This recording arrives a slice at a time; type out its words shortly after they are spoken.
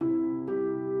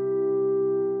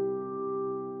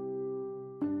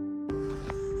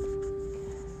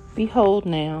Behold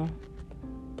now,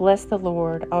 bless the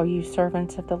Lord, all you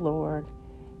servants of the Lord,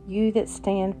 you that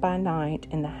stand by night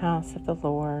in the house of the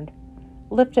Lord.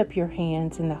 Lift up your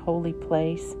hands in the holy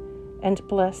place, and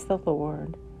bless the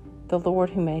Lord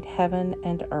who made heaven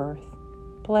and earth.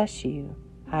 Bless you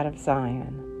out of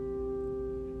Zion.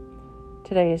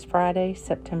 Today is Friday,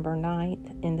 September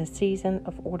 9th, in the season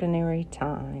of ordinary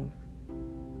time.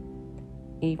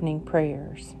 Evening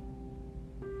prayers.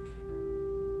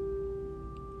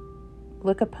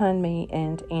 Look upon me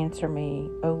and answer me,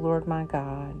 O Lord my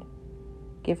God.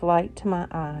 Give light to my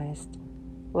eyes,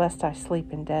 lest I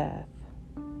sleep in death.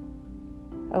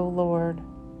 O Lord,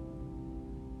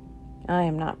 I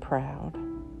am not proud.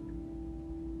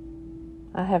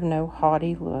 I have no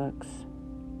haughty looks.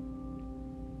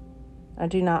 I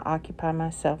do not occupy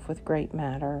myself with great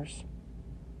matters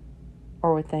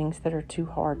or with things that are too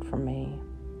hard for me.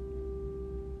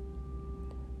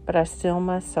 But I still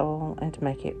my soul and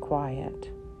make it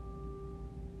quiet,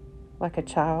 like a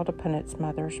child upon its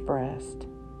mother's breast.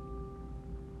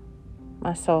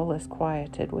 My soul is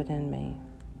quieted within me.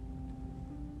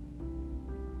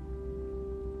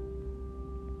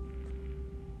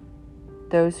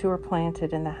 Those who are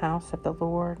planted in the house of the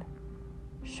Lord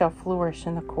shall flourish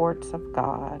in the courts of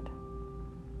God.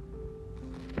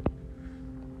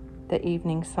 The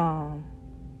Evening Psalm.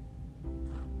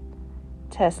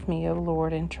 Test me, O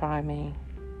Lord, and try me.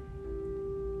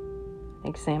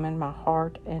 Examine my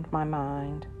heart and my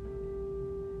mind,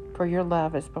 for your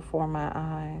love is before my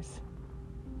eyes.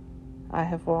 I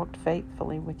have walked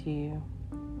faithfully with you.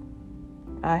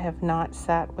 I have not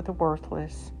sat with the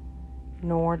worthless,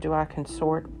 nor do I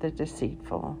consort with the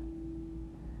deceitful.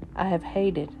 I have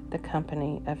hated the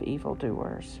company of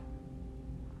evildoers.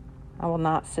 I will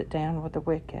not sit down with the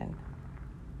wicked.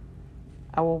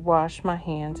 I will wash my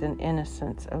hands in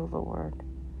innocence, O Lord,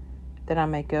 that I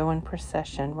may go in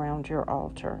procession round your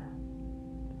altar,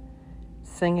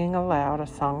 singing aloud a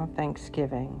song of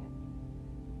thanksgiving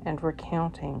and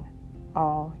recounting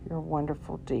all your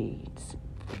wonderful deeds.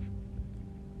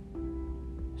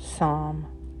 Psalm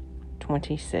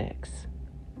 26.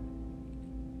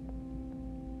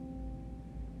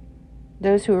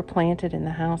 Those who are planted in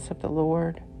the house of the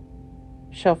Lord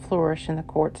shall flourish in the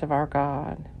courts of our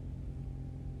God.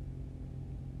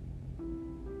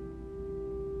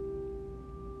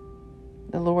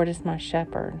 The Lord is my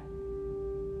shepherd,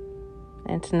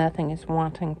 and nothing is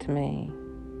wanting to me.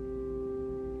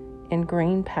 In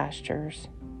green pastures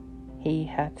he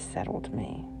hath settled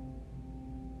me.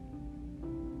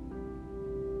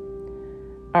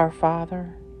 Our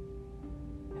Father,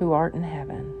 who art in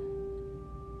heaven,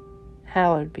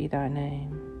 hallowed be thy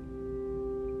name.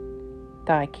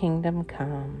 Thy kingdom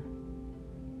come,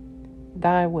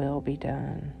 thy will be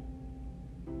done,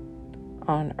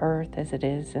 on earth as it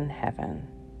is in heaven.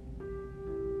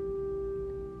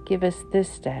 Give us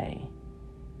this day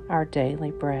our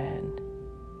daily bread,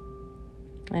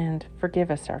 and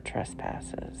forgive us our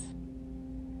trespasses,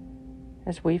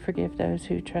 as we forgive those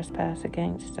who trespass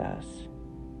against us.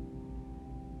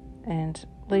 And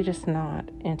lead us not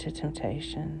into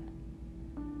temptation,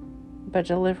 but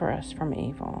deliver us from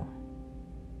evil.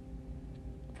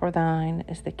 For thine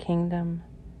is the kingdom,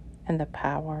 and the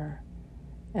power,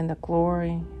 and the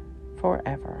glory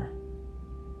forever.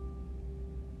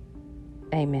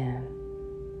 Amen.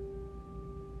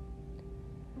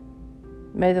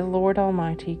 May the Lord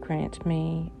Almighty grant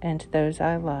me and those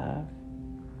I love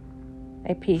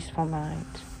a peaceful night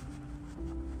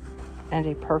and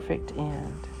a perfect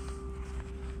end.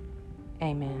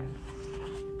 Amen.